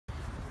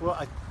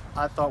Well,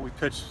 I thought we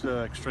pitched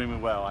extremely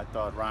well. I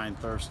thought Ryan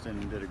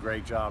Thurston did a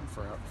great job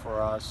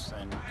for us,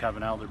 and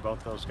Kevin Elder,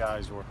 both those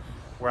guys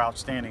were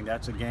outstanding.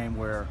 That's a game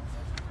where,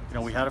 you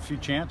know, we had a few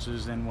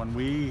chances, and when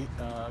we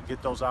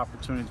get those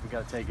opportunities, we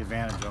got to take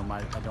advantage of them.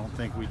 I don't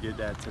think we did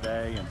that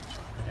today,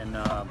 and you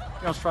know,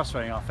 it's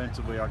frustrating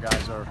offensively. Our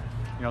guys are,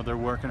 you know, they're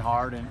working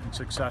hard, and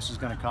success is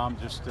going to come.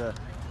 Just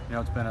you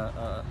know, it's been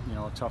a you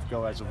know, a tough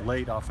go as of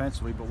late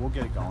offensively, but we'll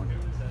get it going.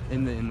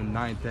 In the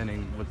ninth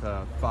inning with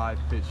 5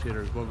 pitch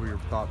hitters, what were your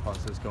thought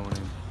process going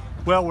in?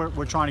 Well,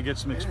 we're trying to get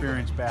some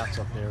experienced bats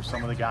up there.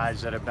 Some of the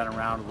guys that have been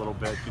around a little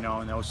bit, you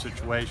know, in those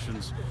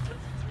situations.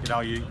 You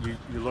know, you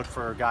look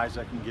for guys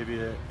that can give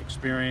you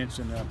experience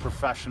and a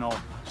professional,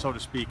 so to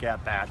speak,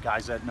 at bat.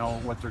 Guys that know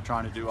what they're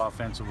trying to do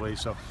offensively.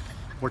 So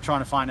we're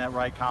trying to find that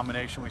right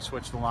combination. We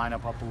switched the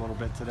lineup up a little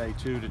bit today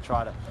too to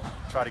try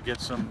to get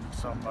some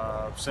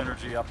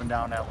synergy up and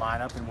down that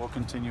lineup, and we'll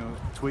continue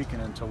tweaking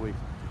until we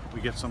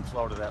get some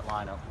flow to that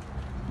lineup.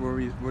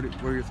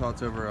 What were your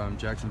thoughts over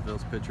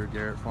Jacksonville's pitcher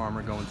Garrett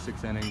Farmer going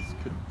 6 innings?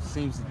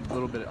 Seems a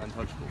little bit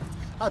untouchable.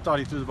 I thought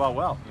he threw the ball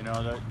well. You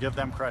know, give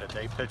them credit.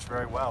 They pitched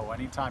very well.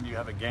 Anytime you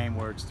have a game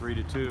where it's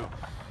 3-2, you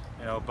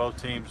know,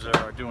 both teams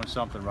are doing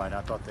something right.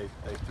 I thought they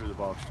threw the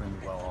ball extremely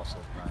well also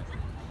tonight.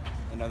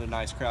 Another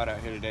nice crowd out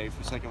here today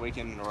for the second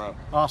weekend in a row.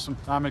 Awesome.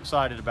 I'm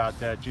excited about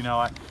that. You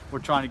know, we're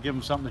trying to give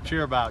them something to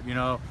cheer about. You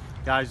know,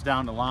 guys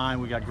down the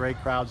line. We got great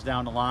crowds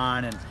down the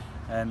line,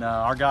 and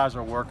our guys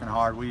are working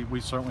hard.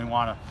 We certainly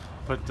want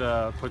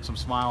to put some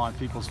smile on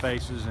people's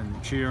faces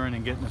and cheering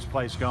and getting this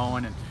place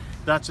going, and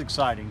that's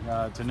exciting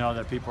to know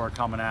that people are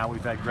coming out.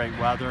 We've had great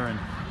weather,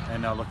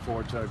 and look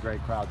forward to a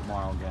great crowd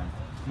tomorrow again.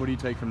 What do you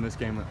take from this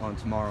game on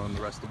tomorrow and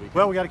the rest of the week?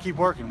 Well, we got to keep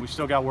working. We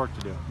still got work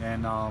to do,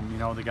 and you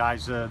know, the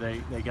guys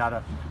they got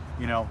to,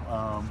 you know,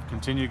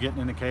 continue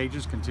getting in the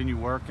cages, continue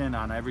working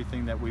on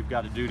everything that we've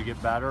got to do to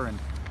get better. And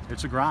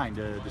it's a grind.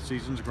 The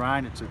season's a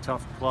grind. It's a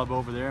tough club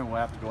over there, and we'll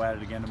have to go at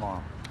it again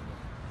tomorrow.